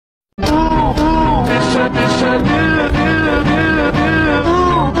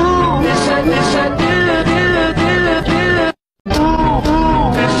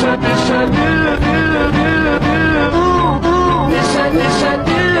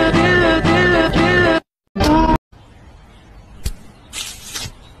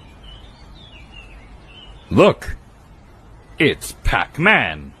Look! It's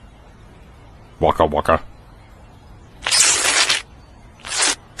Pac-Man! Waka waka.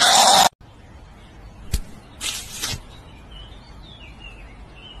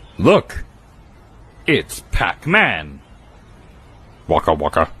 Look! It's Pac-Man! Waka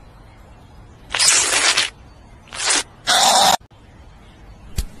waka.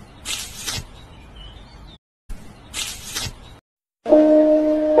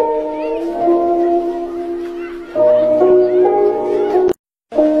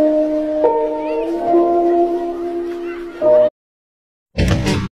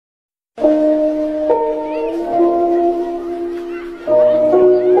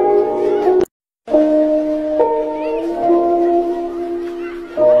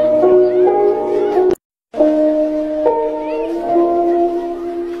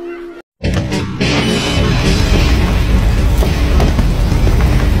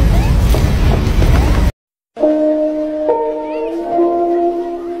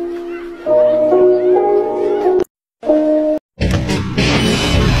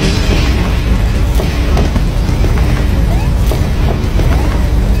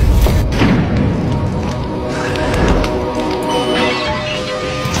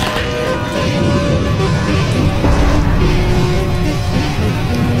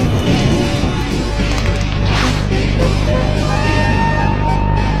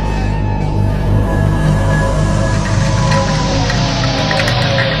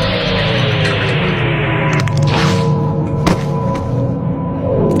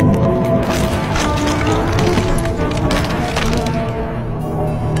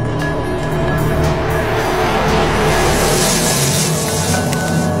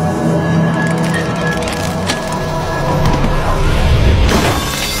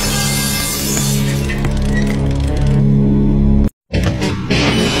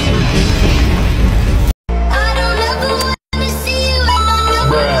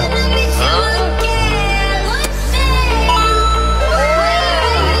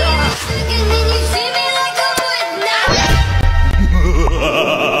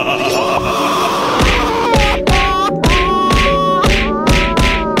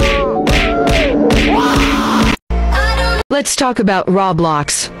 Let's talk about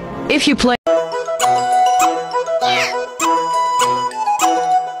Roblox. If you play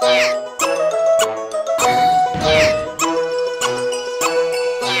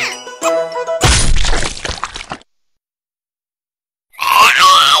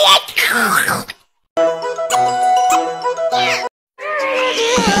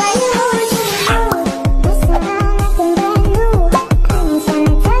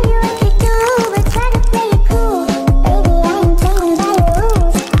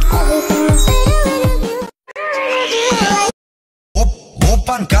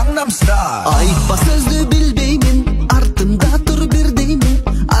Ayıp sözlü bilbeymin, ardımda dur bir deymin.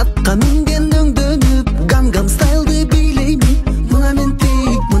 Atqa mingen dönüp, Gangnam Style'dı bileymin. Muna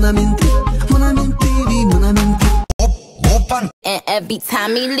mentik, muna mentik, muna mentik, muna mentik. And every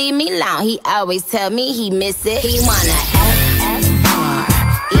time he leave me alone, he always tell me he miss it. He wanna F-F-R-E-A-K,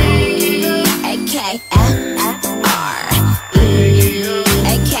 F-F-R-E-A-K.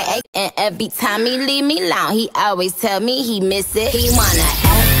 And every time he leave me alone, he always tell me he miss it. He wanna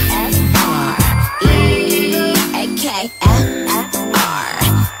F-F-R-E-A-K, F-F-R-E-A-K.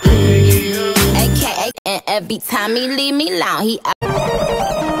 And every time he leave me alone, he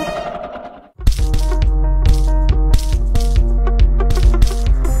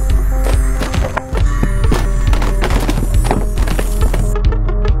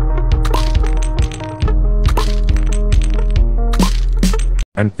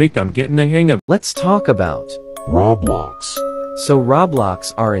I think I'm getting the hang of. Let's talk about Roblox. So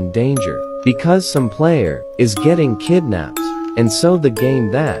Roblox are in danger because some player is getting kidnapped, and so the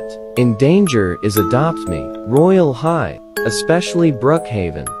game that in danger is Adopt Me, Royal High, especially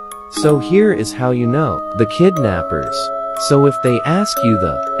Brookhaven. So here is how you know the kidnappers. So if they ask you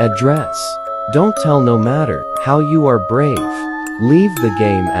the address, don't tell no matter how you are brave. Leave the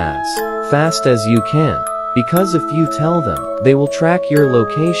game as fast as you can. Because if you tell them, they will track your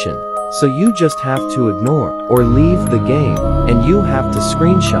location, so you just have to ignore or leave the game, and you have to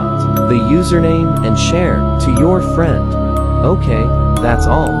screenshot the username and share to your friend. Okay, that's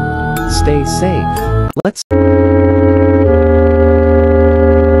all. Stay safe. Let's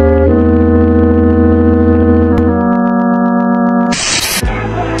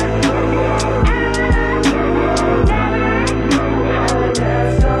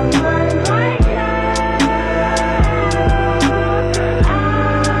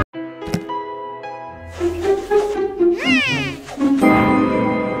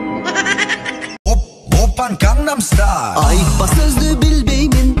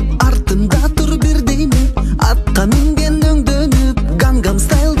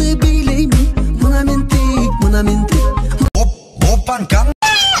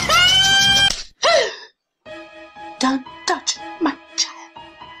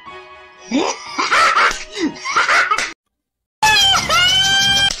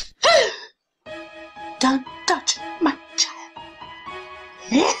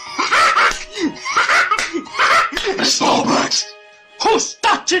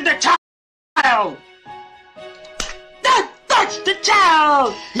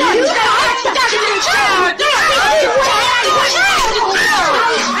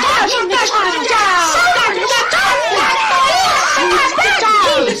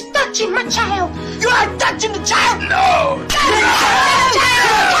He's touching my child. You are touching the child. No.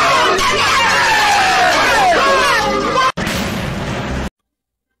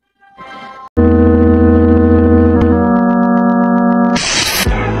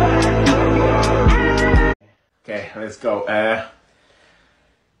 Okay, let's go.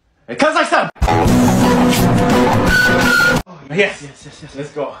 Kazakhstan! Yes.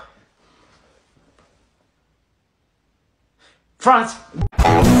 Let's go. France!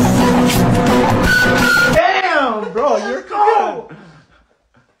 Damn, bro, you're cold!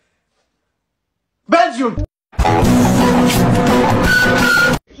 Belgium!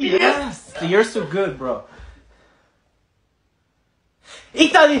 Yes! You're so good, bro.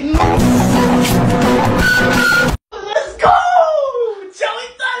 Italy!